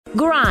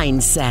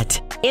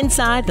GRINDSET,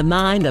 inside the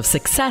mind of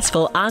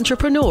successful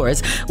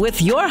entrepreneurs with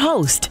your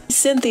host,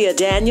 Cynthia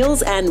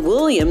Daniels and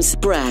Williams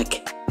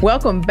Brack.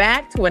 Welcome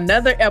back to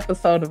another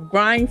episode of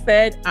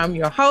GRINDSET. I'm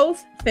your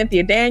host,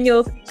 Cynthia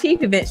Daniels,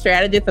 Chief Event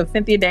Strategist of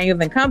Cynthia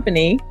Daniels and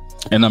Company.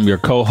 And I'm your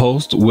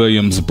co-host,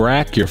 Williams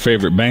Brack, your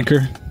favorite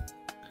banker.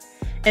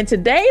 And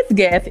today's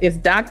guest is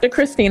Dr.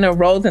 Christina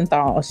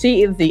Rosenthal.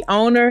 She is the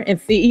owner and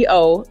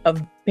CEO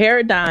of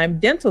Paradigm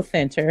Dental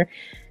Center.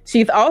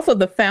 She's also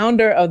the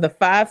founder of the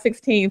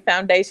 516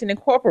 Foundation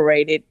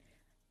Incorporated,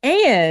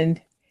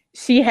 and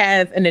she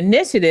has an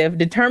initiative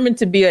determined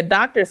to be a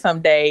doctor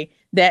someday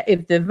that is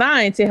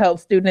designed to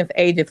help students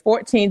ages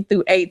 14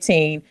 through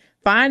 18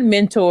 find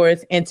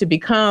mentors and to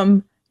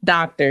become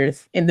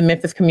doctors in the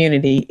Memphis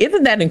community.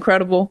 Isn't that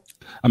incredible?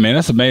 I mean,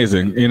 that's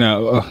amazing. You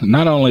know,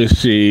 not only is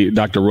she,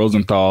 Dr.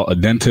 Rosenthal, a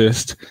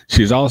dentist,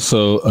 she's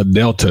also a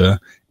Delta,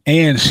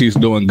 and she's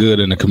doing good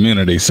in the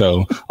community.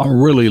 So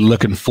I'm really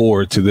looking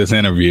forward to this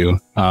interview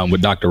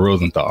with Dr.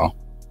 Rosenthal.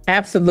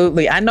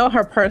 Absolutely. I know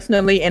her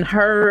personally, and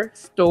her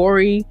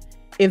story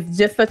is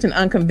just such an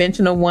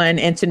unconventional one.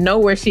 And to know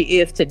where she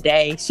is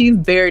today, she's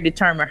very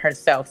determined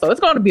herself. So it's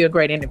going to be a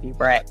great interview,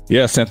 Brad.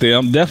 Yeah, Cynthia,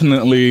 I'm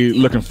definitely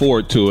looking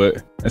forward to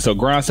it. And so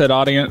GRINDSET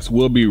audience,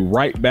 we'll be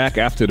right back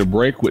after the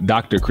break with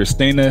Dr.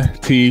 Christina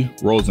T.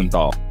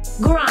 Rosenthal.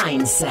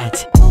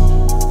 GRINDSET.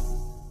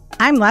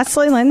 I'm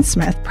Leslie Lynn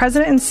Smith,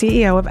 President and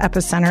CEO of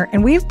Epicenter,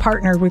 and we've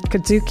partnered with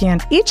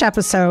Kazukian. Each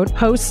episode,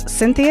 hosts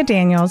Cynthia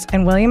Daniels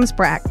and Williams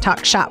Brack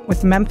talk shop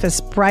with Memphis'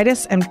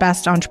 brightest and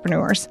best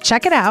entrepreneurs.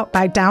 Check it out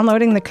by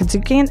downloading the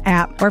Kazukian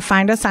app or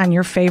find us on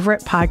your favorite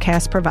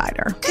podcast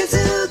provider.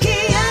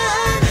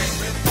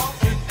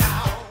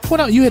 Well,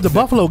 no, you had the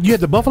Buffalo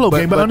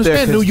game, but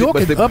understand New York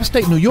and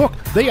upstate New York,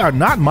 they are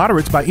not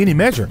moderates by any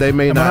measure. They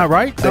may Am not, I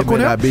right? They may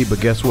not be,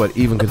 but guess what?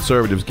 Even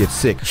conservatives get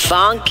sick.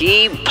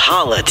 Funky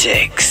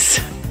politics.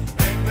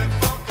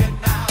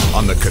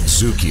 On the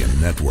Kazukian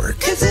Network.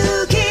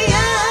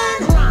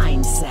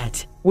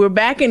 GRINDSET. We're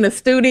back in the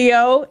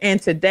studio,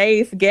 and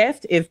today's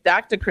guest is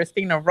Dr.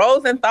 Christina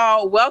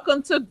Rosenthal.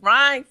 Welcome to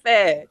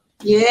GRINDSET.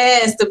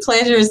 Yes, the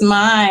pleasure is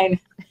mine.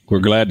 We're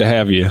glad to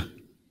have you.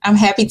 I'm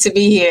happy to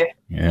be here.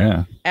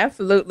 Yeah,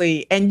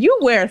 absolutely. And you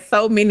wear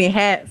so many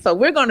hats. So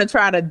we're going to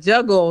try to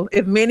juggle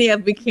as many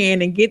as we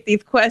can and get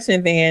these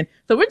questions in.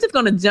 So we're just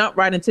going to jump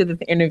right into this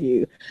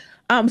interview.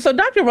 So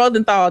Dr.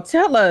 Rosenthal,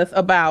 tell us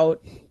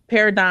about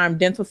Paradigm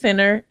Dental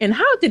Center and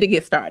how did it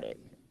get started?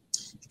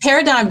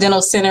 Paradigm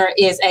Dental Center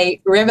is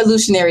a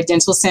revolutionary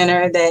dental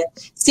center that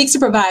seeks to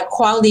provide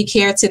quality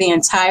care to the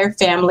entire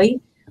family.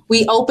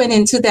 We opened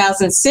in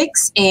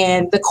 2006,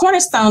 and the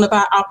cornerstone of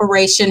our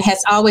operation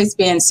has always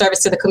been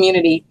service to the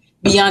community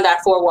beyond our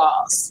four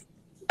walls.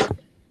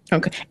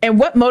 Okay. And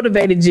what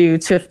motivated you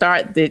to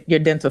start your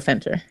dental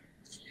center?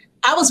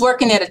 I was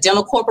working at a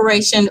dental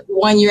corporation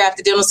 1 year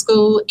after dental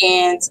school,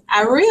 and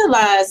I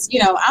realized,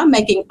 I'm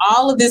making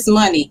all of this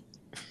money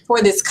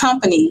for this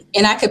company,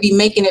 and I could be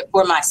making it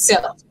for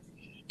myself.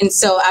 And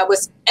so I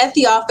was at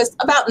the office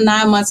about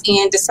 9 months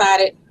in,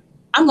 decided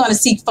I'm going to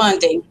seek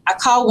funding. I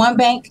called one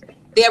bank.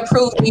 They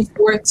approved me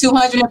for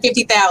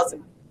 $250,000.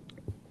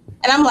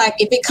 And I'm like,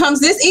 if it comes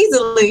this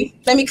easily,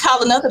 let me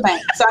call another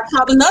bank. So I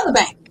called another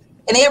bank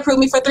and they approved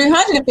me for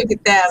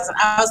 $350,000.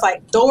 I was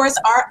like, doors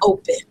are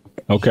open.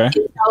 Okay. And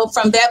so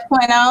from that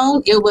point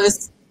on, it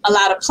was a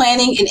lot of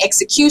planning and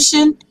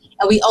execution.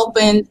 And we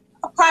opened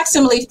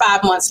approximately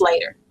 5 months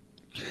later.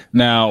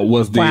 Now,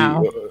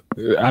 Wow.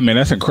 I mean,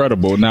 that's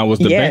incredible. Now, was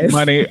the bank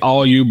money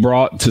all you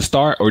brought to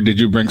start, or did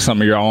you bring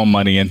some of your own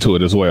money into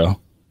it as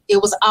well?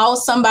 It was all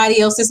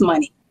somebody else's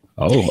money.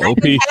 Oh,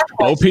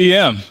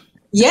 OPM.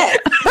 Yes.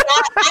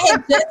 I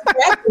had just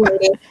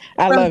graduated.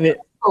 I love it.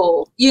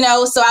 School,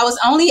 so I was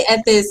only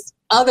at this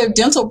other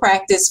dental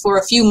practice for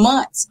a few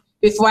months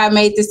before I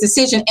made this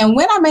decision. And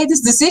when I made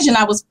this decision,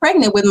 I was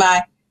pregnant with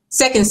my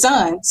second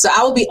son. So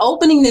I will be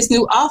opening this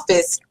new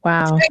office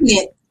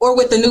pregnant or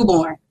with the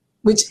newborn,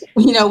 which,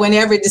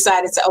 whenever it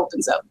decided to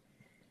open. So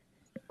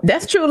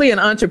that's truly an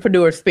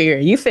entrepreneur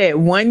spirit. You said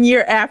 1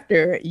 year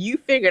after you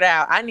figured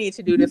out I need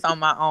to do this on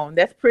my own.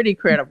 That's pretty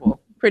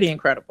incredible. Pretty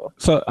incredible.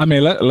 So, I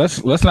mean,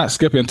 let's not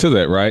skip into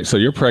that, right? So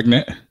you're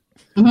pregnant.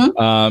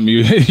 Mm-hmm.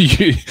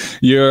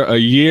 You're a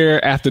year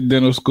after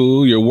dental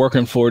school. You're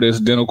working for this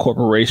dental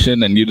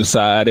corporation, and you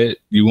decided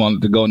you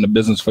wanted to go into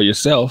business for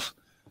yourself,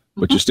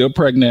 but you're still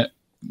pregnant.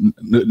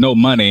 No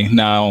money.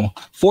 Now,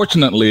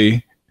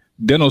 fortunately,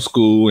 dental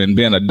school and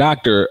being a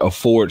doctor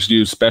affords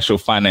you special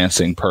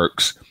financing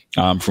perks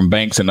from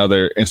banks and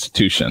other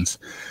institutions,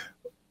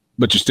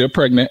 but you're still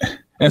pregnant.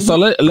 And so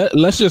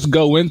let's just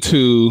go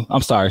into,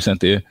 I'm sorry,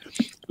 Cynthia,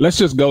 let's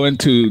just go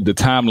into the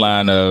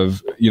timeline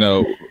of,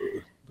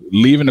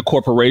 leaving the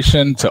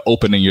corporation to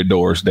opening your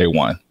doors day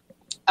one.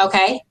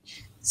 Okay.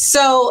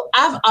 So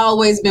I've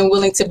always been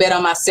willing to bet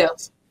on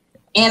myself.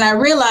 And I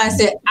realized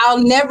that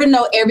I'll never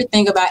know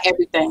everything about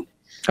everything.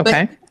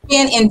 Okay. But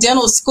being in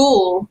dental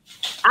school,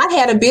 I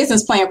had a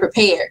business plan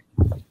prepared.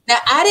 Now,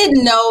 I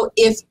didn't know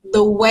if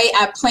the way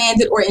I planned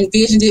it or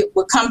envisioned it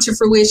would come to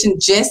fruition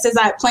just as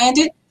I planned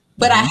it,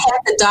 but I had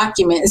the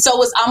document. And so it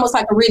was almost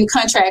like a written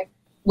contract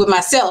with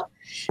myself.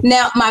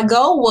 Now, my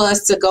goal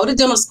was to go to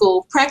dental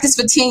school, practice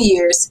for 10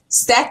 years,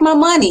 stack my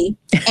money,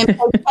 and pay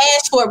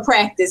cash for a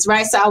practice,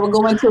 right? So I would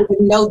go into it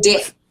with no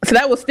debt. So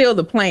that was still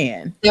the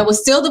plan. That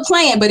was still the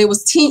plan, but it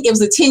was a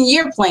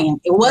 10-year plan.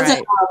 It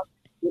wasn't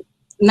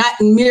not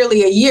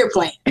merely a year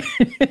plan.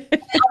 I'm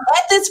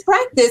at this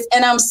practice,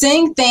 and I'm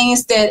seeing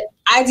things that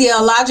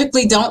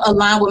ideologically don't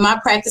align with my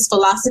practice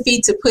philosophy,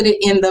 to put it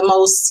in the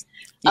most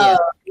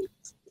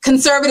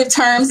conservative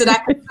terms that I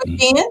could put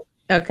in.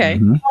 Okay.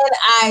 And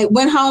I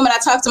went home and I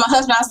talked to my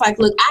husband. I was like,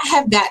 look, I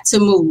have got to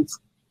move.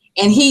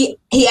 And he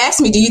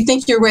asked me, do you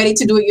think you're ready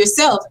to do it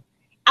yourself?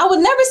 I would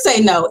never say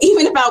no.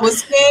 Even if I was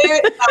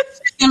scared, if I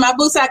was in my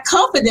boots, I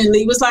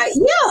confidently was like,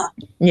 yeah.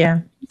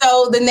 Yeah.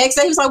 So the next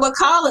day he was like, well,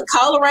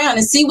 call around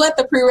and see what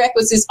the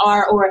prerequisites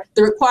are or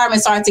the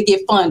requirements are to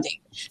get funding.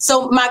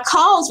 So my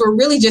calls were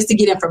really just to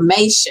get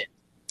information.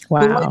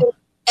 Wow.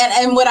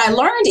 And what I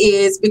learned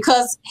is,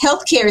 because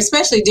healthcare,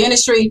 especially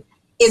dentistry,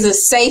 is a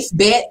safe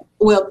bet.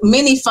 Well,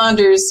 many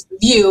funders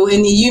view,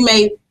 and you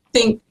may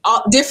think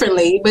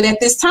differently, but at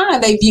this time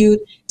they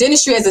viewed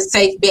dentistry as a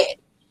safe bet,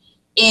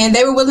 and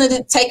they were willing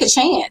to take a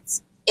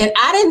chance. And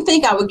I didn't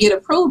think I would get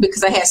approved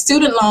because I had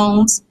student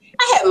loans,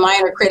 I had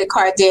minor credit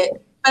card debt,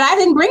 but I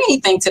didn't bring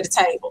anything to the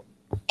table.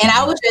 And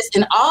I was just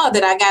in awe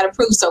that I got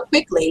approved so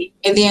quickly,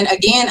 and then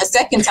again a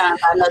second time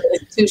by another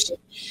institution.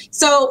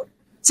 So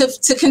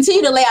to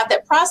continue to lay out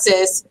that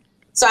process,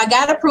 so I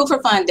got approved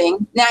for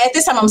funding. Now, at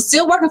this time, I'm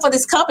still working for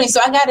this company, so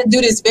I got to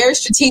do this very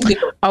strategically.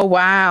 Oh,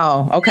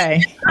 wow.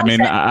 Okay. I mean,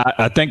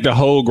 I think the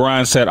whole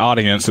GRINDSET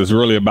audience is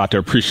really about to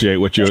appreciate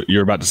what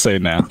you're about to say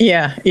now.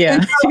 Yeah. So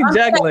She's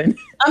juggling.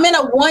 I'm in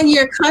a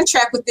 1-year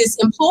contract with this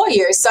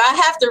employer, so I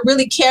have to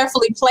really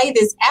carefully play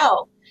this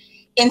out.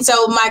 And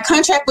so my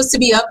contract was to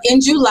be up in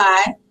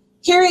July.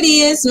 Here it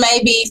is,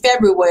 maybe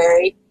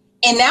February.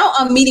 And now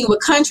I'm meeting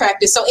with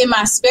contractors. So in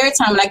my spare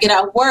time, when I get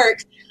out of work,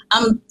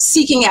 I'm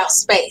seeking out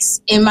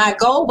space. And my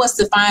goal was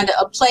to find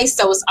a place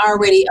that was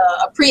already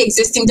a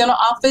pre-existing dental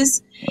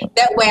office.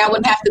 That way I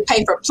wouldn't have to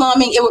pay for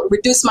plumbing. It would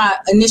reduce my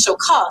initial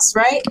costs,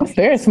 right? That's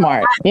very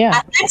smart.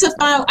 I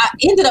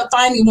ended up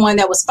finding one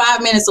that was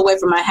 5 minutes away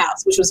from my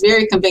house, which was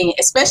very convenient,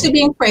 especially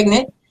being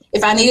pregnant.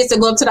 If I needed to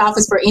go up to the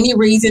office for any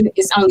reason,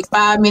 it's only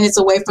 5 minutes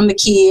away from the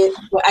kid.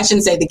 Well, I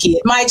shouldn't say the kid,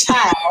 my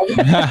child.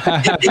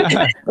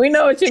 We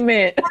know what you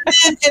meant.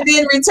 and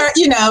then return,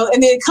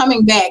 and then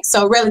coming back.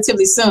 So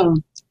relatively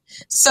soon.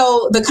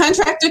 So the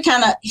contractor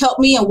kind of helped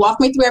me and walked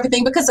me through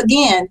everything, because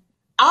again,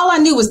 all I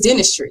knew was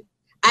dentistry.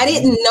 I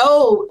didn't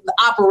know the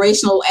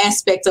operational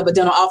aspects of a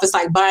dental office,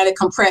 like buying a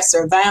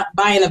compressor,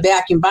 buying a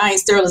vacuum, buying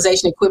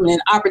sterilization equipment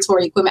and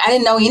operatory equipment. I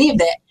didn't know any of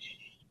that.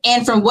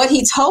 And from what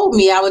he told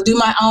me, I would do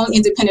my own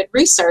independent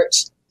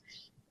research.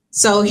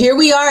 So here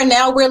we are.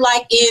 Now we're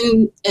like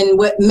in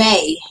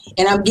May,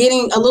 and I'm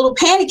getting a little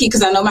panicky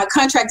because I know my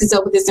contract is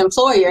up with this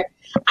employer.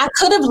 I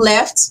could have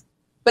left,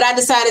 but I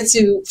decided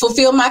to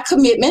fulfill my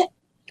commitment.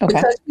 Okay.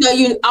 Because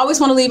you always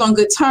want to leave on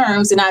good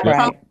terms, and I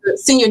promised the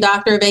senior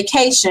doctor a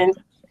vacation.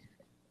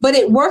 But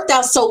it worked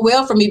out so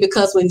well for me,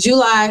 because when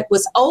July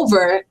was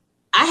over,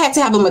 I had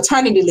to have a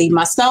maternity leave.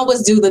 My son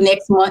was due the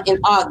next month in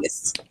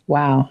August.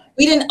 Wow.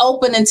 We didn't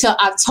open until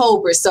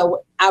October.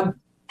 So I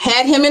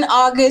had him in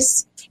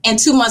August, and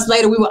 2 months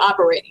later we were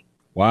operating.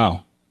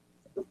 Wow.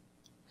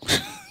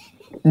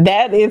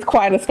 That is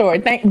quite a story.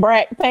 Thank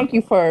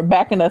you for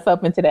backing us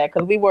up into that,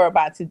 because we were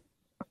about to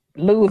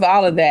lose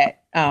all of that.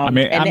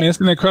 It's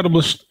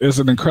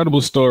an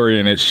incredible story,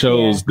 and it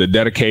shows the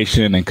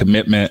dedication and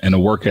commitment and the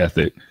work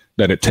ethic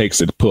that it takes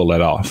to pull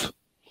that off.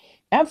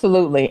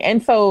 Absolutely.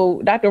 And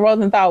so Dr.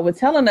 Rosenthal was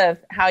telling us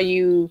how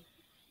you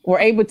were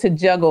able to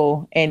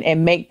juggle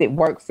and make it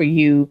work for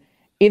you.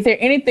 Is there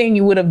anything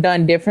you would have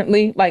done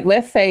differently? Like,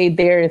 let's say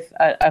there's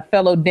a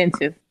fellow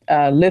dentist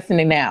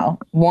listening now,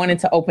 wanting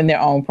to open their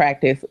own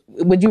practice.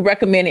 Would you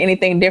recommend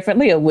anything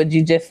differently, or would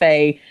you just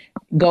say,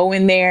 go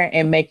in there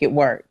and make it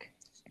work?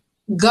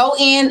 Go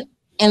in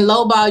and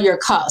lowball your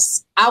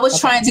costs. I was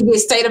trying to get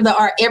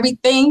state-of-the-art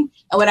everything.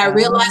 And what I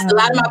realized, a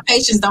lot of my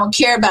patients don't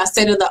care about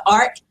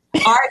state-of-the-art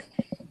art.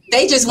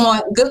 They just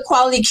want good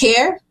quality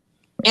care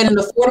at an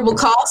affordable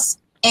cost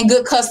and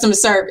good customer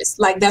service.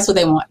 Like, that's what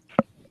they want.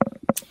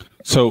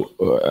 So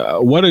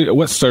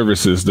what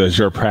services does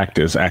your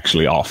practice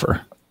actually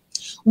offer?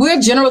 We're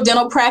a general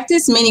dental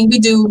practice, meaning we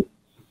do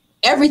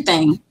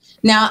everything.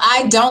 Now,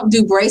 I don't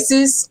do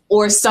braces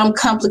or some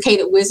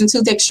complicated wisdom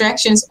tooth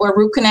extractions or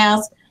root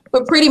canals,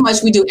 but pretty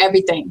much we do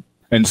everything.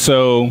 And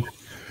so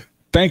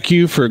thank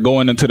you for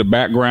going into the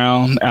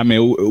background. I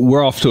mean,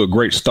 we're off to a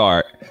great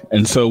start.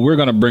 And so we're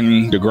going to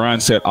bring the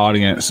GRINDSET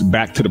audience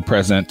back to the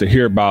present to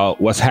hear about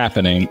what's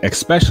happening,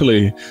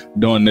 especially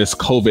during this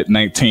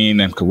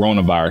COVID-19 and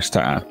coronavirus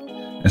time.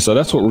 And so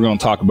that's what we're going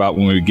to talk about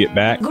when we get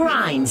back.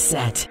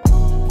 GRINDSET.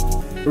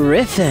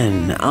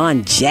 Riffin'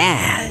 on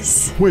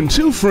jazz. When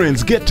two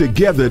friends get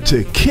together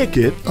to kick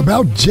it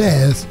about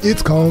jazz,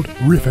 it's called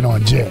Riffin'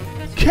 on Jazz.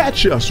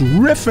 Catch us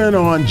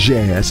riffing on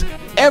jazz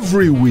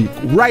every week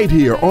right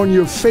here on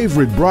your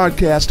favorite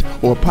broadcast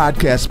or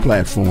podcast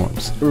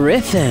platforms.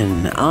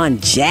 Riffin' on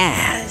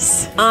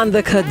jazz on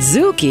the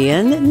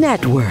Kazukian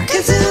Network.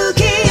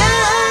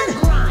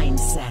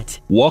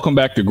 GRINDSET. Welcome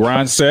back to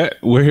GRINDSET.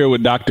 We're here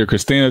with Dr.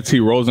 Christina T.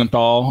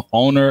 Rosenthal,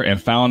 owner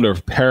and founder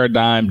of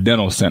Paradigm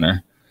Dental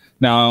Center.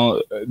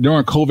 Now,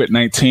 during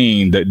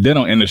COVID-19, the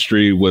dental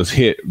industry was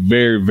hit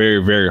very,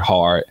 very, very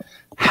hard.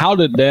 How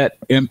did that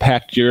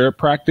impact your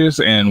practice,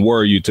 and where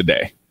are you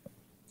today?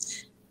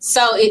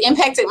 So it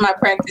impacted my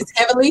practice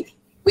heavily.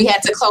 We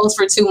had to close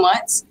for 2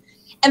 months.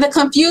 And the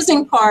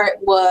confusing part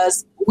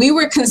was we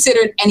were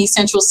considered an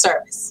essential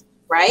service,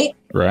 right?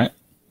 Right.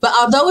 But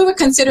although we were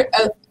considered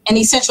an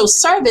essential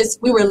service,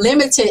 we were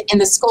limited in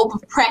the scope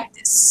of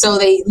practice. So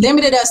they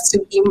limited us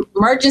to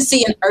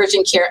emergency and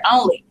urgent care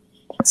only.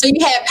 So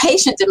you had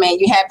patient demand.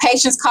 You had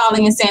patients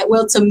calling and saying,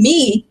 well, to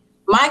me,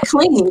 my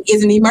cleaning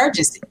is an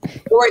emergency.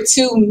 Or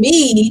to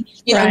me,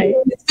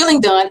 this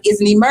filling done is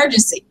an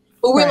emergency.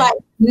 But we're like,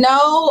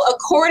 no,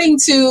 according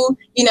to,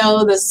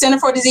 the Center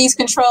for Disease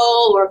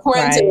Control or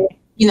according to,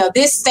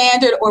 this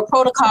standard or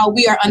protocol,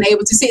 we are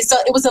unable to see it. So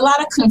it was a lot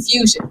of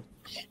confusion.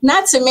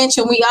 Not to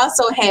mention, we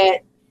also had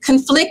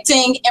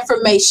conflicting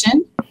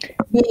information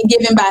being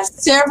given by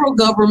several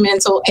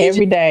governmental agencies.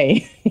 Every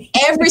day.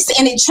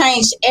 And it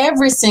changed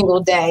every single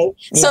day.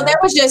 Yeah. So there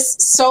was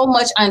just so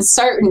much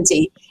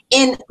uncertainty.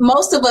 And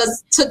most of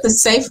us took the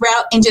safe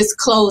route in just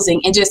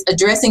closing and just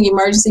addressing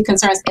emergency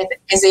concerns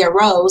as they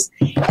arose.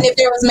 And if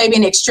there was maybe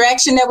an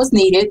extraction that was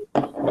needed,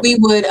 we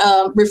would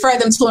refer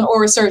them to an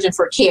oral surgeon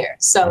for care.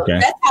 So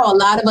that's how a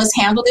lot of us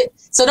handled it.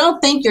 So don't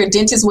think your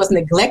dentist was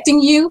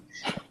neglecting you.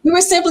 We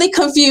were simply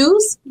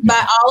confused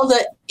by all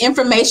the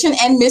information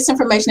and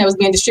misinformation that was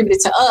being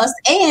distributed to us.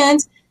 And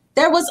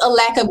there was a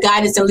lack of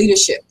guidance and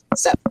leadership.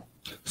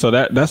 So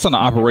that's on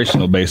an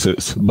operational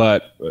basis,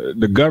 but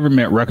the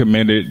government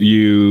recommended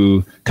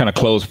you kind of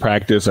close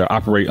practice or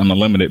operate on a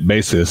limited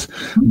basis.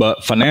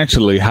 But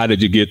financially, how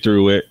did you get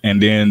through it?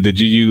 And then did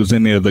you use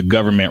any of the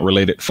government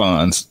related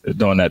funds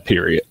during that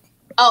period?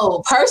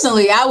 Oh,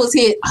 personally, I was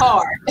hit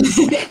hard,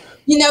 because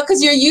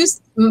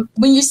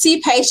when you see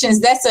patients,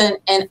 that's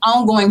an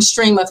ongoing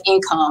stream of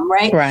income,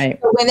 right? Right.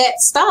 So when that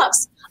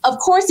stops, of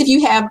course, if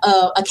you have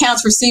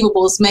accounts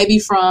receivables, maybe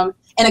from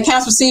and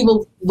accounts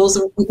receivables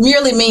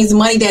merely means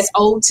money that's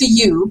owed to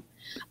you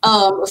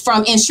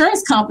from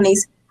insurance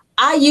companies.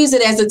 I use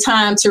it as a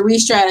time to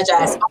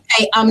re-strategize.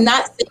 Okay, I'm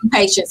not seeing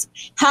patients.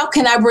 How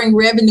can I bring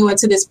revenue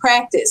into this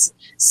practice?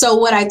 So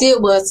what I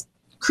did was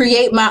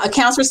create my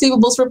accounts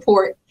receivables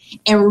report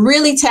and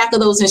really tackle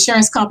those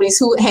insurance companies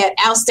who had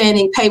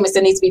outstanding payments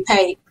that need to be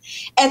paid.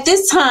 At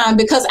this time,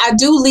 because I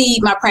do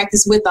lead my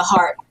practice with the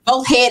heart,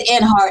 both head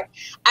and heart,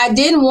 I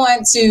didn't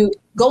want to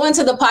go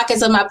into the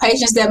pockets of my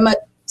patients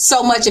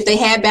so much if they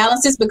had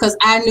balances, because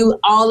I knew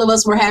all of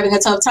us were having a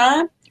tough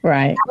time.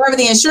 Right. However,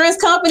 the insurance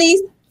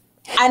companies,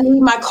 I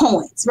need my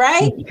coins,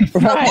 right? Right. So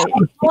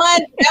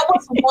that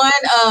was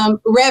one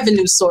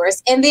revenue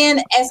source. And then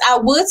as I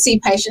would see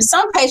patients,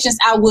 some patients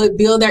I would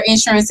bill their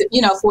insurance,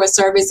 for a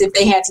service if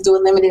they had to do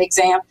a limited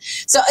exam.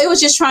 So it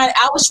was just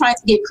I was trying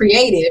to get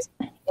creative.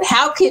 And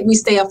how could we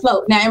stay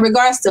afloat? Now, in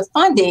regards to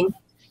funding,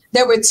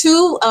 there were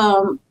two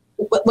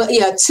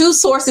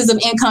sources of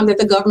income that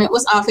the government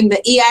was offering: the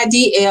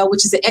EIDL,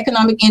 which is the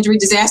Economic Injury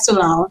Disaster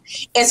Loan,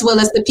 as well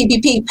as the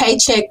PPP,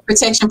 Paycheck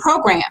Protection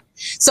Program.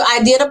 So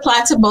I did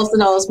apply to both of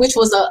those, which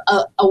was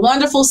a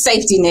wonderful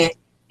safety net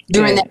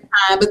during that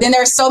time. But then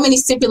there are so many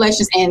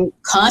stipulations and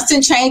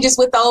constant changes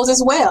with those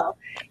as well.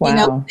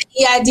 Wow.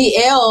 The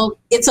EIDL,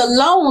 it's a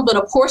loan, but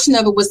a portion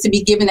of it was to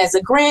be given as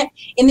a grant.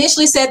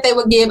 Initially said they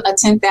would give a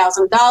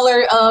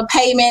 $10,000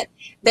 payment.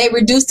 They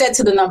reduced that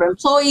to the number of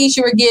employees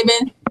you were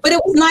given. But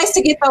it was nice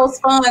to get those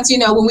funds,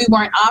 when we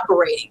weren't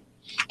operating.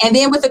 And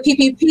then with the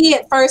PPP,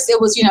 at first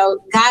it was,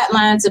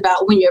 guidelines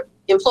about when your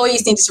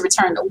employees needed to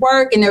return to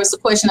work. And there was the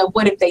question of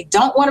what if they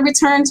don't want to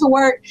return to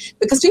work?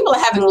 Because people are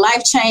having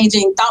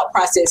life-changing thought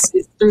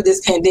processes through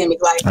this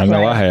pandemic. Like, I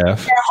know I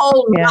have. Their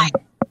whole life.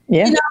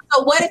 Yeah.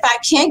 So what if I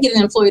can't get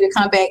an employee to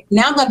come back?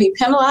 Now I'm going to be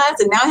penalized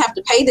and now I have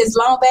to pay this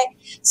loan back.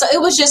 So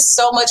it was just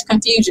so much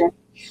confusion.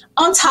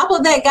 On top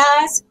of that,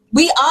 guys,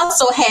 we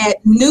also had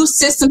new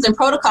systems and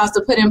protocols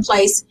to put in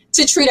place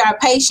to treat our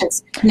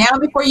patients. Now,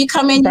 before you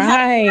come in, you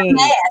have to wear a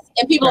mask.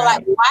 And people are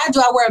like, why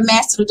do I wear a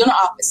mask to the dental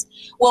office?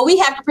 Well, we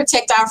have to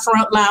protect our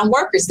frontline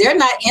workers. They're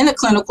not in the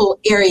clinical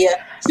area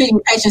treating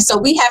patients. So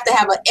we have to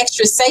have an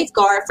extra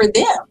safeguard for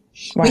them.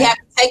 Right. We have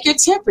to take your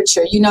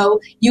temperature. We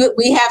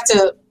have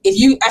to, if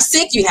you are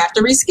sick, you have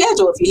to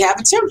reschedule. If you have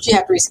a temperature, you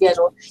have to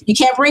reschedule. You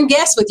can't bring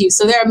guests with you.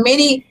 So there are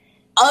many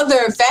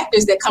other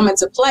factors that come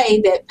into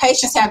play that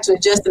patients have to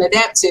adjust and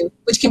adapt to,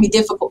 which can be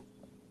difficult.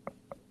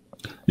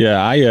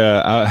 Yeah,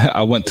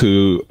 I went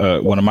to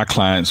one of my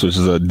clients, which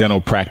is a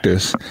dental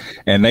practice,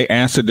 and they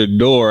answered the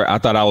door. I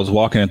thought I was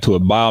walking into a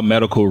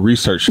biomedical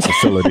research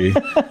facility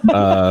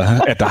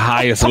at the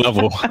highest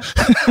level.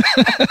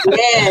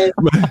 Yes.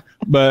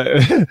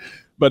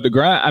 But the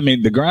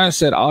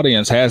GRINDSET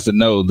audience has to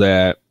know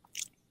that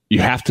you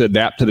have to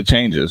adapt to the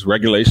changes.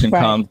 Regulation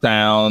comes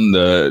down,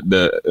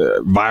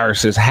 the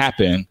viruses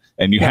happen,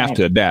 and you have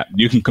to adapt.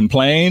 You can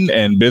complain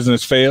and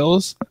business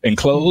fails and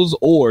close,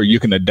 or you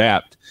can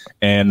adapt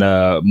and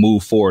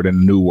move forward in a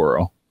new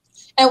world.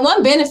 And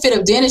one benefit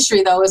of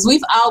dentistry, though, is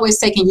we've always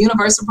taken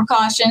universal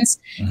precautions,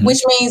 which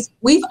means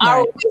we've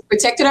always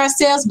protected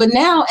ourselves. But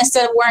now,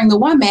 instead of wearing the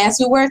one mask,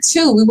 we wear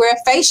two. We wear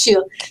a face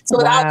shield. So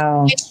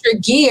without extra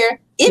gear,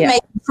 it makes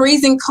it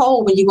freezing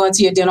cold when you go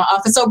into your dental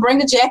office. So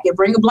bring a jacket,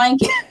 bring a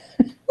blanket.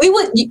 We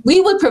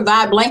would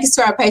provide blankets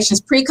to our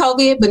patients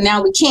pre-COVID, but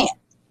now we can't.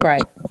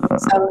 Right.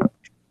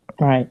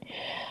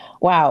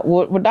 Wow.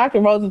 Well, Dr.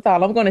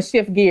 Rosenthal, I'm going to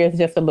shift gears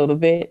just a little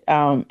bit.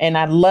 And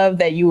I love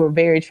that you were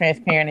very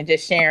transparent and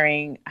just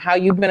sharing how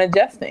you've been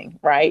adjusting,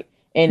 right,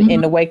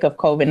 in the wake of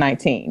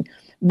COVID-19.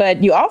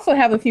 But you also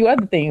have a few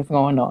other things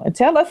going on.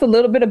 Tell us a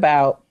little bit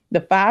about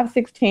the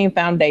 516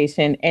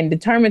 Foundation and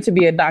Determined to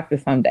Be a Doctor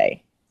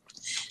Someday.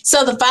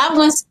 So the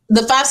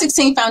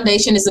 516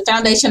 Foundation is a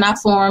foundation I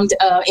formed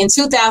in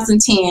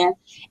 2010.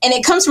 And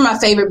it comes from my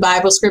favorite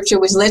Bible scripture,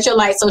 which let your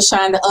light so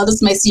shine that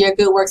others may see your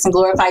good works and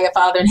glorify your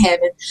Father in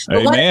heaven.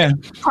 But one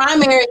of the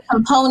primary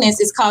components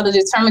is called a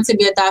Determined to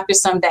Be a Doctor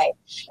Someday.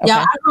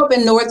 Y'all, I grew up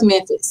in North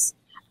Memphis.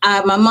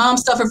 My mom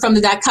suffered from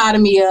the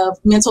dichotomy of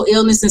mental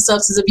illness and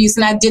substance abuse,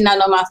 and I did not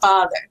know my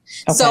father.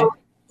 So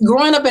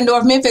growing up in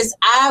North Memphis,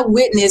 I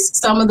witnessed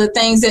some of the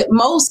things that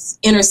most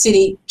inner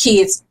city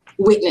kids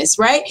witness,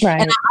 right?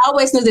 And I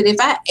always knew that if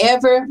I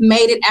ever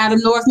made it out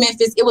of North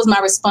Memphis, it was my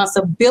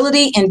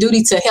responsibility and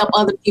duty to help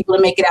other people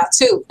to make it out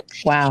too.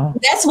 Wow.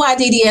 That's why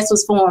DDS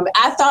was formed.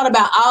 I thought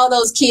about all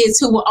those kids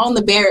who were on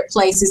the Barrett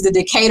Places, the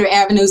Decatur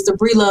Avenues, the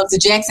Breloves, the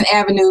Jackson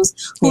Avenues,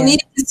 who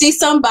needed to see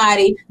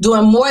somebody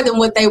doing more than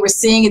what they were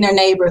seeing in their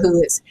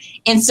neighborhoods.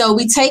 And so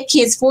we take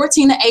kids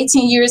 14 to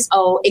 18 years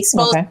old,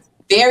 expose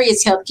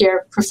various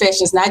healthcare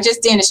professions, not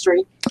just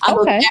dentistry.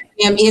 Our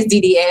acronym is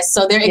DDS,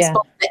 so they're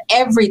exposed to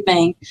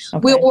everything.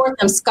 We award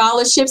them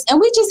scholarships, and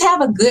we just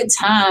have a good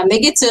time. They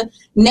get to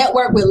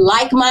network with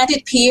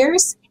like-minded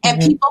peers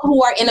and people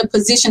who are in a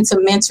position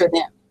to mentor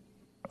them.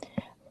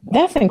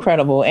 That's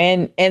incredible.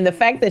 And the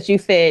fact that you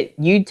said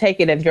you take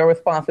it as your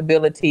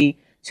responsibility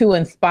to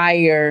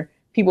inspire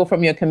people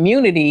from your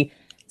community.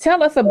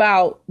 Tell us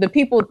about the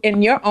people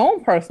in your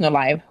own personal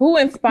life who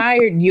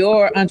inspired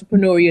your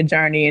entrepreneurial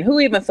journey and who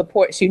even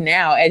supports you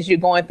now as you're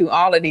going through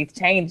all of these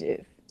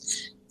changes.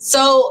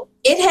 So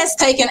it has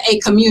taken a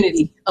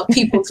community of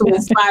people to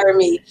inspire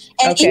me.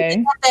 And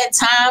even at that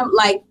time,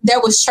 like there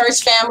was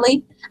church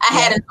family. I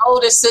had an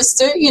older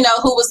sister, you know,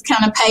 who was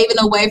kind of paving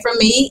the way for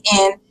me.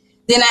 And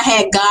then I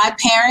had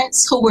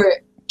godparents who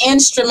were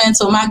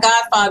instrumental. My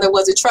godfather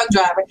was a truck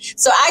driver.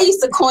 So I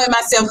used to coin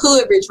myself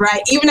Hoodridge,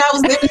 right? Even though I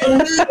was living in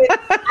the hood,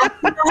 I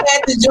still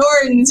had the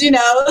Jordans, you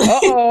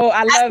know.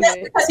 I love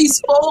it. Because he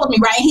spoiled me,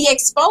 right? He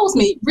exposed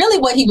me. Really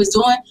what he was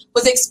doing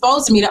was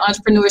exposing me to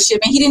entrepreneurship,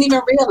 and he didn't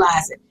even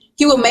realize it.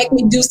 He would make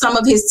me do some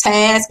of his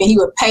tasks, and he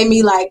would pay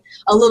me like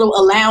a little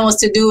allowance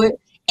to do it.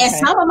 And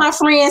some of my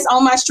friends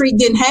on my street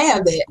didn't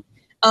have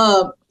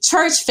that.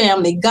 Church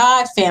family,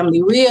 God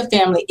family, real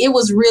family. It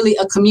was really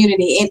a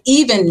community. And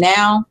even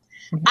now,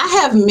 I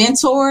have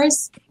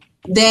mentors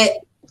that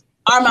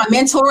are my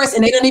mentors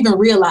and they don't even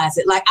realize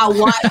it. Like I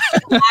watch,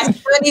 I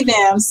study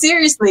them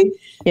seriously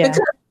because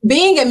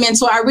being a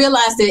mentor, I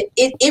realized that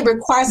it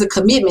requires a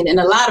commitment and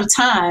a lot of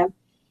time.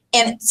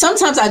 And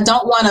sometimes I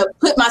don't want to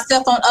put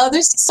myself on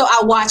others. So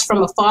I watch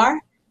from afar,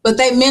 but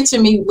they mentor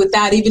me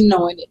without even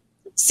knowing it.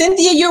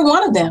 Cynthia, you're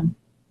one of them.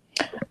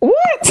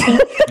 What?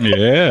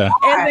 Yeah.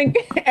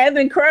 As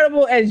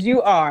incredible as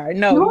you are.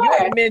 No,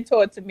 you're a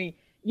mentor to me.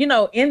 You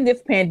know, in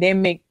this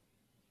pandemic,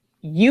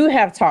 you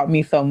have taught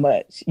me so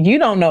much. You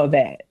don't know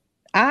that.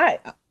 I'm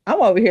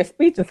over here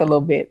speechless a little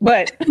bit,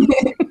 but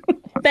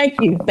thank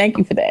you. Thank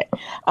you for that.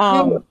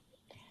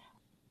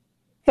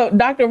 So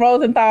Dr.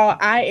 Rosenthal,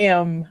 I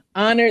am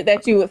honored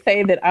that you would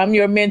say that I'm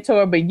your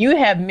mentor, but you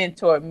have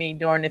mentored me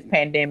during this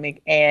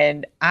pandemic,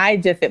 and I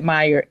just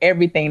admire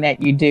everything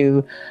that you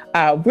do.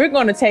 We're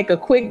going to take a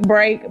quick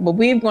break, but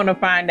we're going to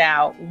find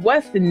out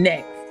what's the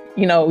next.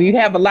 You know, you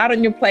have a lot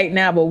on your plate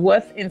now, but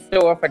what's in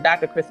store for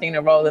Dr.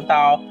 Christina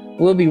Rosenthal?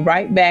 We'll be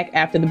right back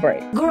after the break.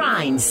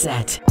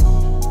 GRINDSET.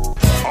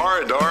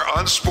 R&R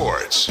on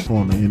Sports.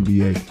 Former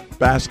NBA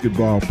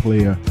basketball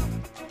player,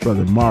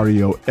 Brother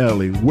Mario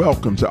Ellie.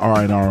 Welcome to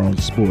R&R on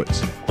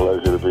Sports.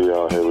 Pleasure to be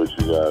on here with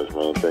you guys,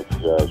 man. Thank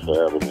you guys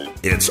for having me.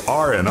 It's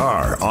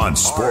R&R on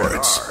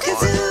Sports.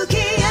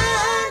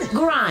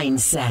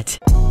 GRINDSET.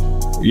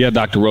 Yeah,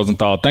 Dr.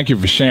 Rosenthal, thank you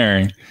for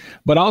sharing,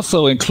 but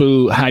also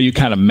include how you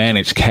kind of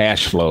manage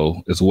cash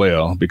flow as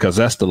well, because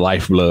that's the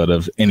lifeblood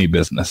of any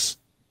business.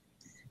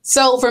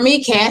 So for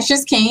me, cash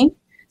is king.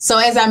 So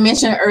as I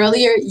mentioned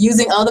earlier,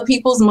 using other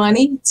people's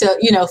money to,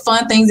 you know,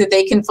 fund things that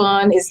they can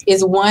fund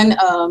is one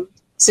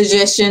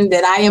suggestion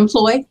that I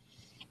employ.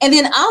 And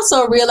then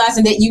also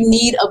realizing that you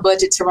need a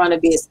budget to run a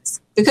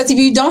business, because if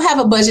you don't have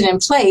a budget in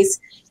place,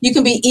 you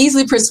can be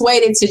easily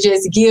persuaded to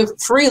just give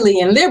freely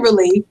and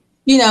liberally,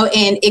 you know,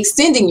 and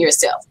extending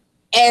yourself.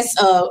 As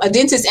a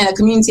dentist and a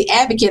community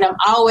advocate, I'm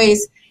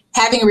always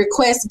having a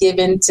request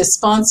given to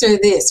sponsor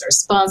this or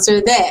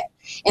sponsor that.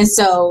 And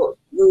so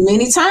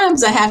many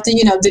times I have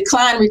to,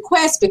 decline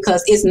requests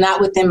because it's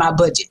not within my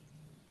budget.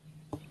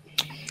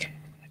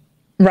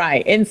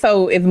 Right. And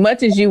so as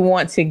much as you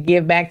want to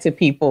give back to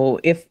people,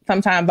 it's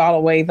sometimes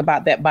always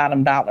about that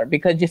bottom dollar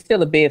because you're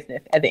still a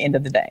business at the end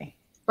of the day.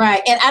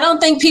 Right. And I don't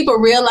think people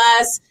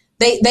realize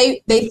they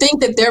think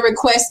that their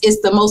request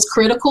is the most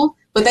critical,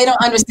 but they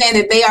don't understand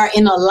that they are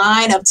in a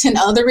line of 10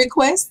 other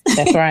requests.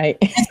 That's right.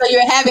 And so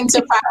you're having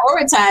to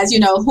prioritize,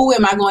 who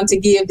am I going to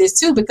give this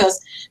to? Because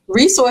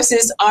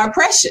resources are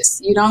precious.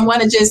 You don't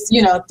want to just,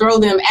 throw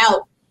them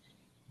out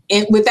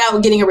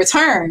without getting a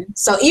return.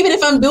 So even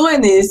if I'm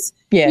doing this,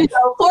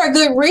 for a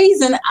good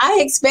reason, I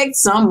expect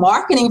some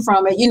marketing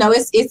from it.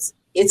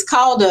 It's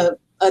called a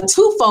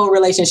twofold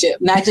relationship,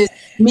 not just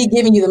me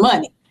giving you the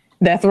money.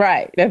 That's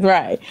right. That's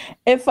right.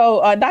 And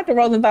so, Dr.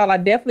 Rosenthal, I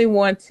definitely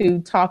want to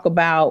talk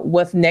about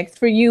what's next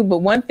for you. But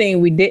one thing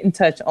we didn't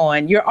touch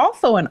on, you're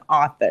also an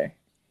author.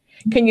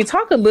 Can you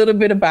talk a little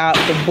bit about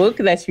the book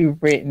that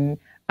you've written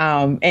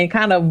and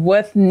kind of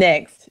what's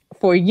next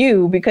for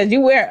you? Because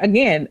you wear,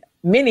 again,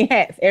 many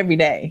hats every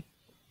day.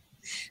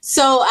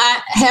 So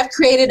I have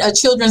created a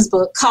children's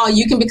book called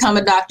You Can Become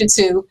a Doctor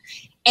Too.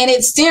 And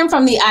it stemmed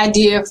from the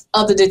idea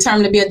of the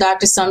Determined to Be a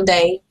Doctor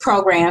Someday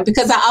program,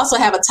 because I also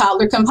have a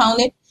toddler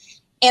component.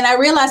 And I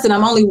realized that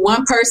I'm only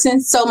one person.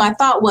 So my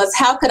thought was,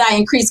 how could I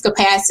increase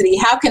capacity?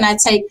 How can I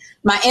take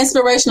my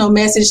inspirational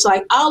message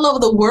like all over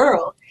the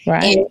world?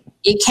 Right. And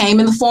it came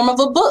in the form of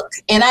a book.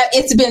 And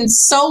it's been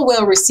so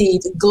well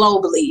received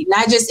globally,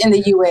 not just in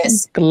the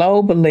U.S.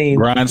 Globally.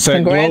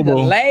 GRINDSET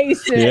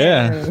Congratulations. Global.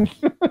 Yeah.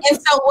 And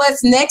so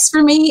what's next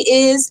for me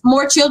is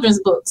more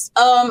children's books.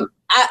 I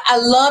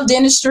love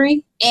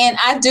dentistry, and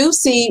I do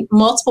see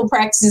multiple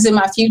practices in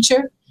my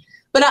future.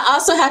 But I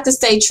also have to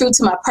stay true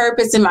to my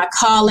purpose and my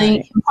calling.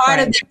 Right. And part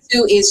of that,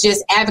 too, is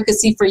just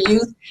advocacy for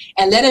youth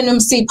and letting them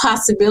see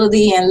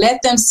possibility and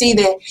let them see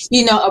that,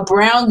 a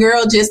brown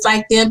girl just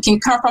like them can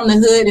come from the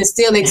hood and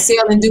still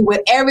excel and do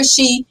whatever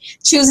she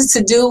chooses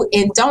to do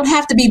and don't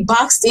have to be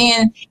boxed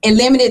in and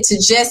limited to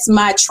just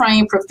my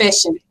trained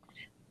profession.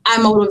 I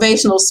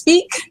motivational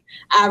speak.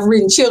 I've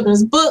written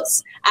children's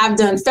books. I've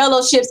done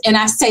fellowships, and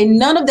I say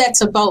none of that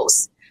to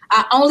boast.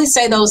 I only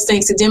say those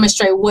things to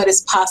demonstrate what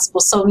is possible.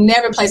 So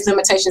never place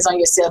limitations on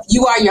yourself.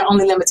 You are your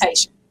only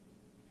limitation.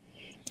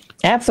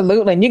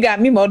 Absolutely. And you got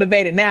me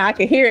motivated now. I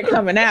can hear it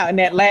coming out in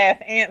that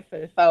last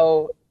answer.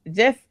 So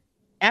just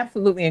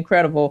absolutely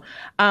incredible.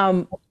 At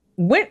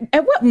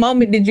what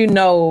moment did you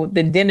know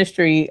the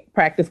dentistry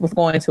practice was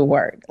going to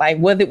work? Like,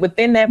 was it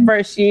within that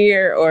first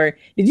year, or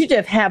did you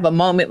just have a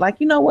moment like,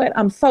 you know what,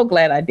 I'm so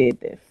glad I did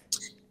this?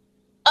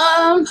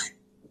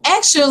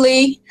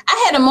 Actually,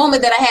 I had a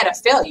moment that I had a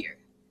failure.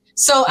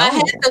 So I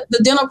had the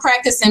dental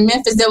practice in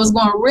Memphis that was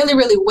going really,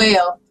 really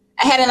well.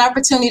 I had an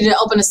opportunity to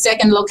open a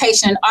second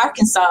location in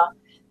Arkansas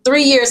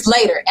 3 years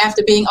later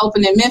after being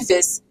opened in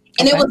Memphis.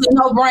 And it was a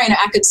no-brainer.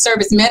 I could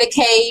service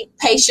Medicaid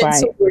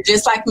patients who were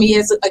just like me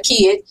as a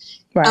kid.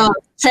 Right.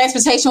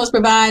 Transportation was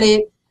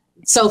provided.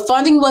 So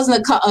funding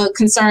wasn't a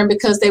concern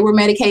because they were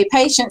Medicaid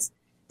patients.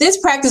 This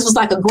practice was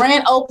like a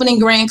grand opening,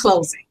 grand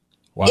closing.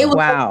 Wow. It was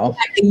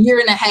like a year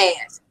and a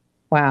half.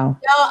 Wow.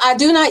 I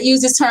do not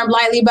use this term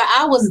lightly, but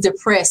I was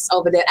depressed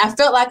over that. I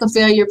felt like a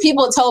failure.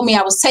 People told me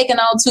I was taking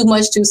on too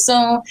much too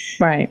soon.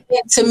 Right.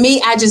 And to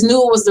me, I just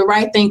knew it was the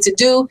right thing to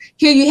do.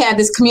 Here you have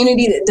this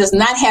community that does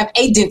not have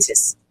a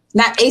dentist,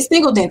 not a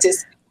single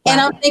dentist. Wow.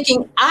 And I'm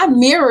thinking, I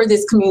mirror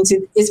this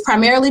community. It's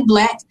primarily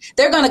Black.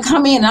 They're going to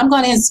come in and I'm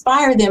going to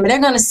inspire them and they're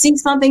going to see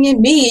something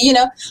in me,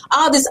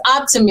 all this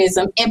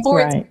optimism. And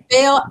for it to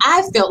fail,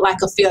 I felt like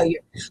a failure.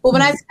 But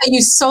when I tell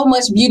you so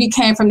much beauty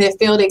came from that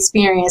failed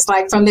experience,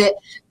 like from that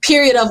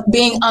period of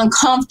being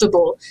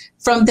uncomfortable,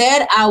 from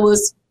that I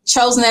was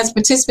chosen as a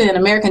participant in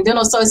American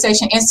Dental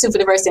Association Institute for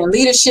Diversity and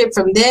Leadership.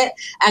 From that,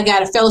 I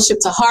got a fellowship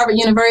to Harvard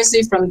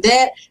University. From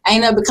that, I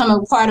ended up becoming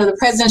a part of the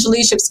Presidential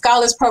Leadership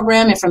Scholars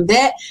Program. And from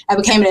that, I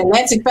became an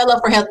Atlantic Fellow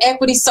for Health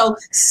Equity. So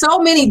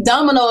many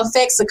domino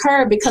effects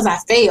occurred because I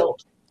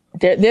failed.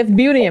 There's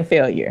beauty in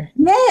failure.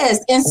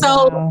 Yes. And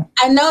so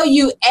I know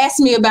you asked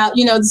me about,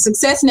 the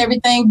success and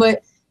everything,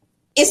 but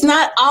it's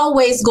not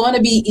always going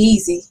to be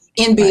easy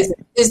in business.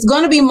 Right. It's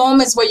going to be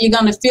moments where you're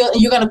going to feel and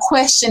you're going to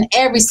question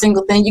every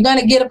single thing. You're going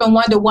to get up and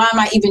wonder, why am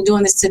I even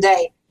doing this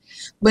today?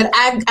 But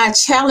I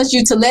challenge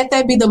you to let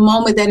that be the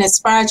moment that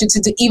inspires you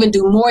to even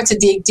do more, to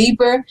dig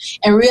deeper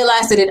and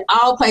realize that it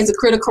all plays a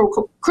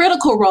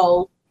critical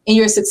role in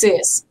your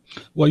success.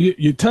 Well,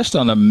 you touched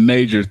on a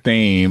major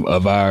theme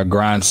of our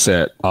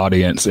GRINDSET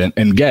audience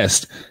and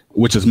guest,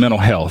 which is mental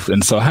health.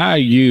 And so how are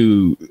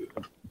you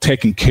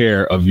taking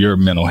care of your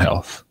mental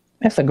health?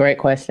 That's a great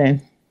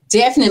question.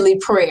 Definitely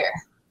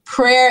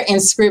prayer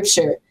and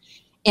scripture.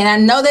 And I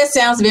know that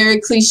sounds very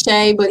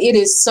cliche, but it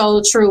is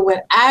so true. When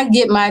I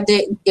get my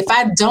day, if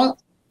I don't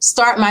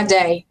start my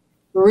day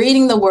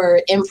reading the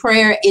word and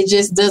prayer, it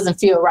just doesn't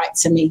feel right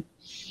to me.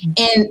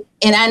 And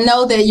I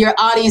know that your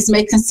audience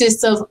may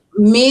consist of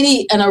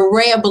many, an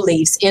array of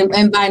beliefs,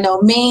 and by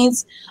no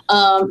means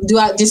do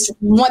I just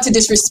want to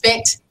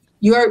disrespect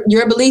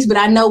your beliefs, but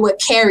I know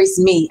what carries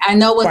me. I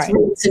know what's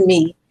real to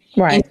me.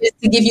 Right. And just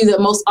to give you the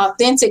most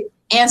authentic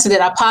answer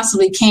that I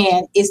possibly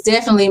can, is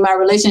definitely my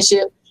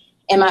relationship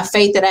and my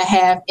faith that I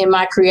have in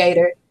my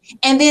Creator.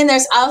 And then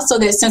there's also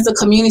that sense of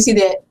community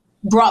that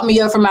brought me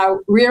up from my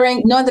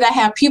rearing, knowing that I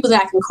have people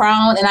that I can cry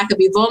on and I can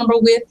be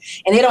vulnerable with,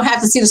 and they don't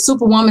have to see the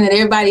superwoman that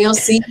everybody else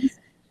sees.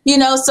 You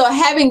know, so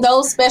having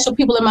those special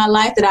people in my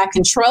life that I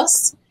can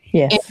trust,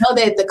 and know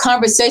that the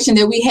conversation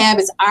that we have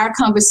is our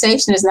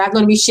conversation, is not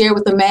going to be shared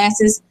with the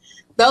masses.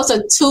 Those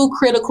are two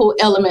critical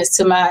elements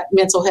to my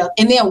mental health.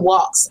 And then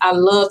walks. I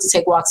love to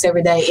take walks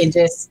every day and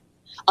just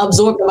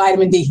absorb the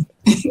vitamin D.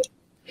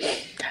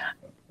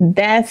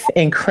 That's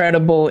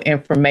incredible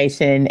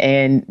information.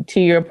 And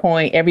to your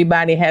point,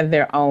 everybody has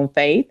their own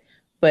faith,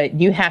 but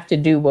you have to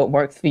do what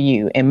works for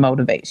you and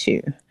motivates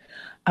you.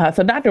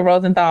 So Dr.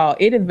 Rosenthal,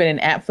 it has been an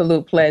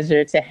absolute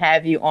pleasure to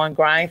have you on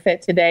GRINDSET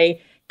today.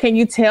 Can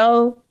you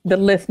tell the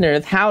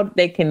listeners how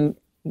they can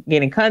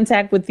get in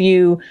contact with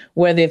you,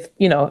 whether it's,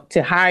 you know,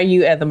 to hire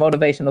you as a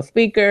motivational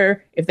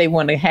speaker, if they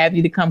want to have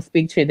you to come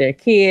speak to their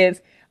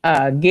kids,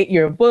 get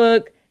your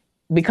book,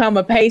 become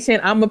a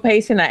patient? I'm a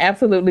patient. I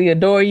absolutely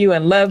adore you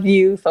and love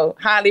you. So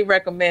highly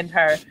recommend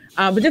her.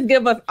 But just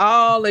give us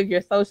all of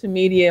your social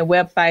media,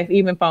 websites,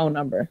 even phone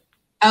number.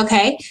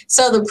 Okay,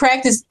 so the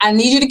practice, I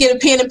need you to get a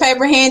pen and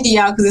paper handy,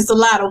 y'all, because it's a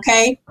lot,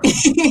 okay?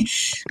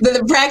 But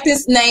the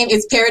practice name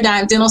is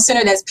Paradigm Dental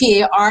Center. That's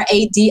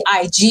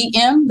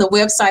PARADIGM. The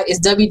website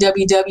is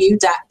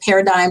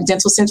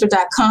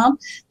www.paradigmdentalcenter.com.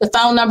 The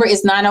phone number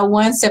is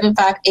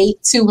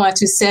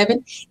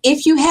 901-758-2127.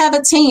 If you have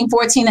a teen,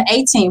 14 to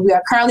 18, we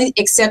are currently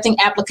accepting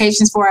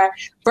applications for our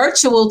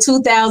virtual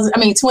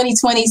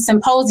 2020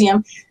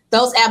 symposium.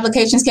 Those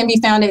applications can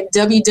be found at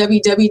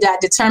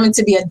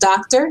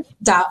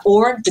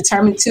www.determinedtobeadoctor.org,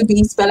 determined to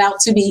be, spell out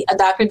to be a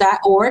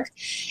doctor.org.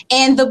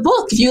 And the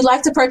book, if you'd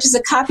like to purchase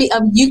a copy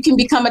of You Can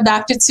Become a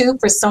Doctor Too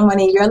for someone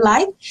in your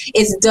life,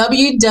 it's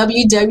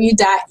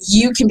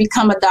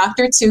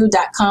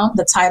www.youcanbecomeadoctor2.com,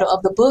 the title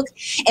of the book.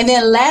 And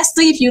then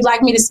lastly, if you'd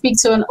like me to speak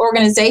to an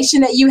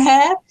organization that you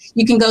have,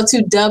 you can go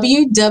to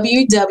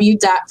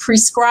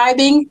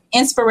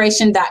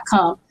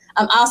www.prescribinginspiration.com.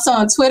 I'm also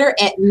on Twitter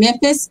at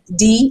Memphis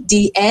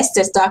DDS,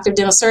 that's Dr.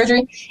 Dental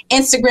Surgery.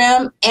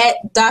 Instagram at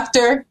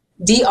Dr.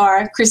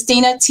 Dr.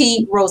 Christina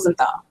T.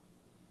 Rosenthal.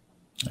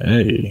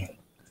 Hey,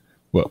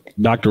 well,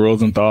 Dr.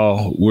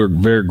 Rosenthal, we're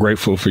very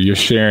grateful for your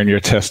sharing your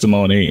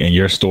testimony and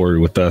your story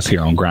with us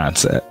here on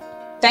GRINDSET.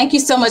 Thank you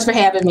so much for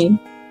having me.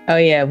 Oh,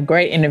 yeah,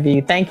 great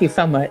interview. Thank you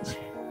so much.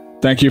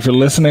 Thank you for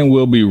listening.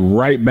 We'll be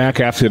right back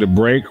after the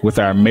break with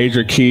our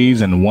major keys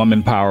and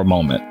woman power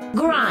moment.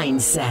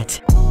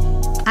 GRINDSET.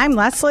 I'm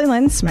Leslie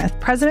Lynn Smith,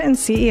 President and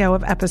CEO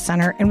of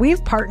Epicenter, and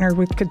we've partnered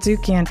with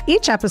Kazukian.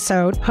 Each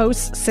episode,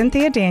 hosts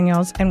Cynthia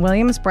Daniels and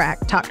Williams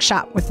Brack talk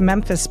shop with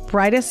Memphis'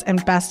 brightest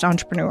and best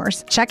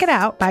entrepreneurs. Check it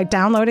out by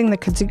downloading the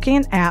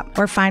Kazukian app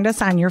or find us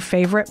on your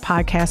favorite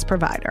podcast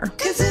provider.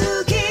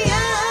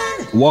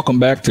 Kazukian. Welcome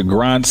back to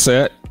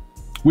GRINDSET.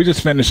 We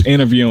just finished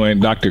interviewing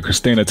Dr.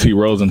 Christina T.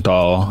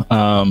 Rosenthal.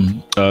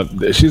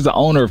 She's the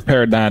owner of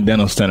Paradigm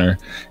Dental Center.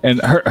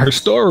 And her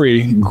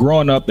story,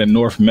 growing up in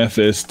North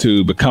Memphis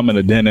to becoming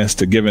a dentist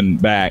to giving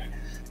back,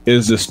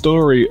 is the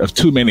story of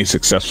too many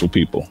successful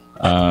people.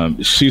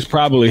 She's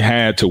probably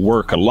had to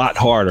work a lot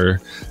harder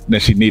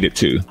than she needed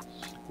to.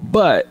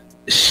 But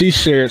she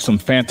shared some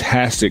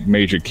fantastic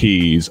major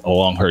keys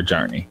along her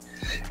journey.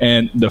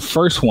 And the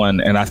first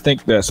one, and I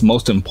think that's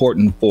most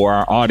important for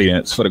our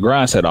audience, for the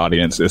GRINDSET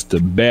audience, is to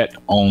bet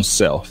on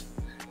self.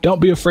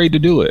 Don't be afraid to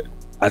do it.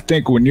 I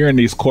think when you're in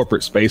these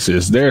corporate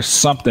spaces, there's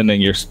something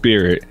in your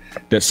spirit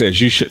that says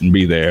you shouldn't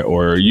be there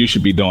or you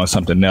should be doing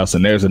something else.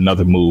 And there's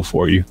another move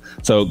for you.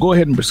 So go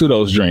ahead and pursue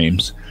those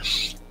dreams.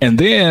 And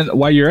then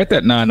while you're at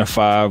that 9 to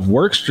 5,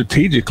 work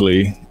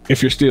strategically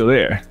if you're still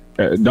there.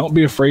 Don't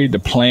be afraid to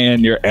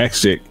plan your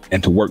exit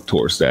and to work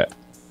towards that.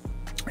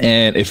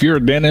 And if you're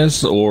a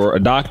dentist or a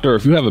doctor, or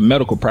if you have a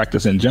medical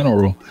practice in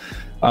general,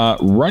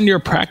 run your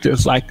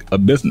practice like a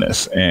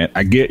business. And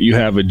I get you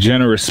have a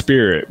generous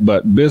spirit,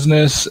 but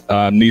business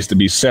needs to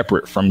be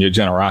separate from your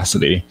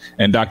generosity.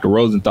 And Dr.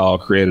 Rosenthal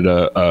created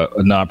a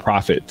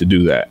nonprofit to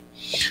do that.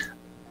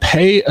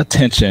 Pay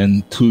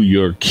attention to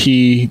your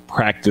key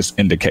practice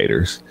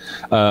indicators.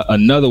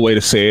 Another way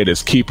to say it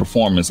is key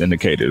performance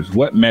indicators.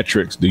 What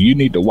metrics do you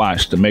need to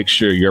watch to make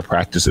sure your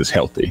practice is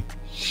healthy?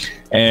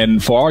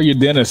 And for all your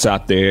dentists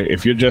out there,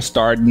 if you're just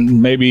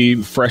starting, maybe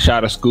fresh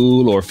out of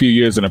school or a few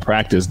years in a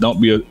practice,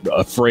 don't be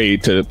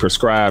afraid to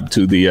prescribe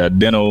to the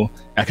Dental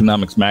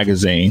Economics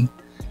magazine.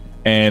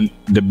 And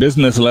the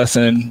business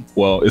lesson,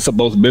 well, it's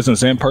both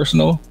business and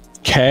personal.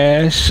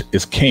 Cash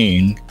is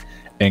king,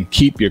 and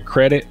keep your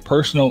credit,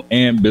 personal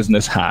and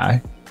business,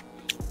 high.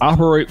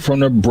 Operate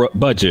from the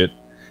budget.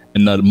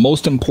 And the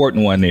most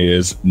important one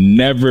is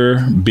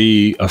never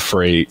be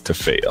afraid to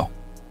fail.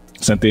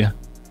 Cynthia?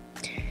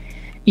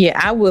 Yeah,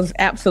 I was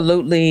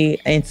absolutely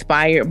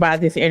inspired by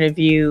this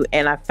interview,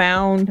 and I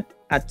found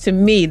to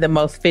me, the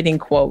most fitting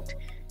quote.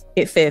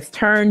 It says,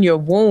 "Turn your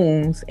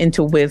wounds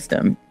into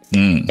wisdom."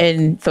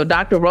 And so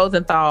Dr.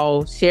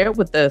 Rosenthal shared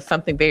with us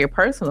something very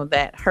personal,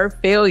 that her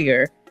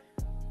failure,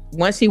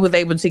 once she was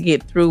able to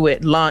get through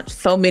it, launched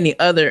so many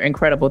other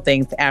incredible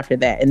things after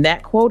that. And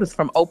that quote is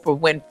from Oprah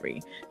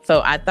Winfrey.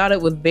 So I thought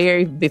it was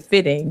very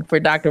befitting for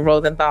Dr.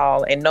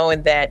 Rosenthal, and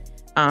knowing that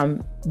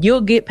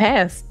you'll get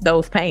past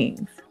those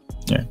pains.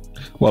 Yeah.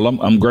 Well,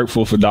 I'm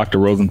grateful for Dr.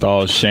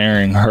 Rosenthal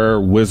sharing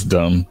her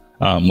wisdom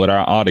with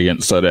our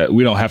audience, so that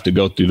we don't have to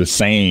go through the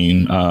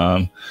same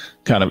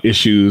kind of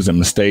issues and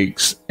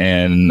mistakes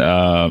and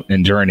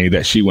journey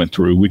that she went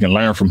through. We can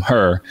learn from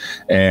her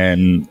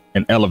and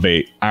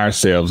elevate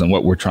ourselves and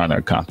what we're trying to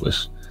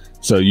accomplish.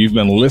 So you've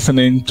been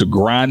listening to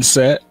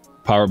GRINDSET,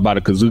 powered by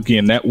the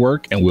Kazukian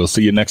Network, and we'll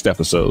see you next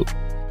episode.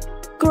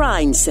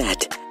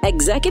 GRINDSET.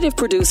 Executive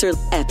producer,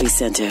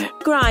 Epicenter.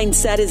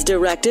 GRINDSET is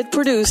directed,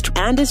 produced,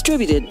 and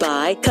distributed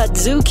by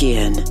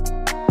Kazukian.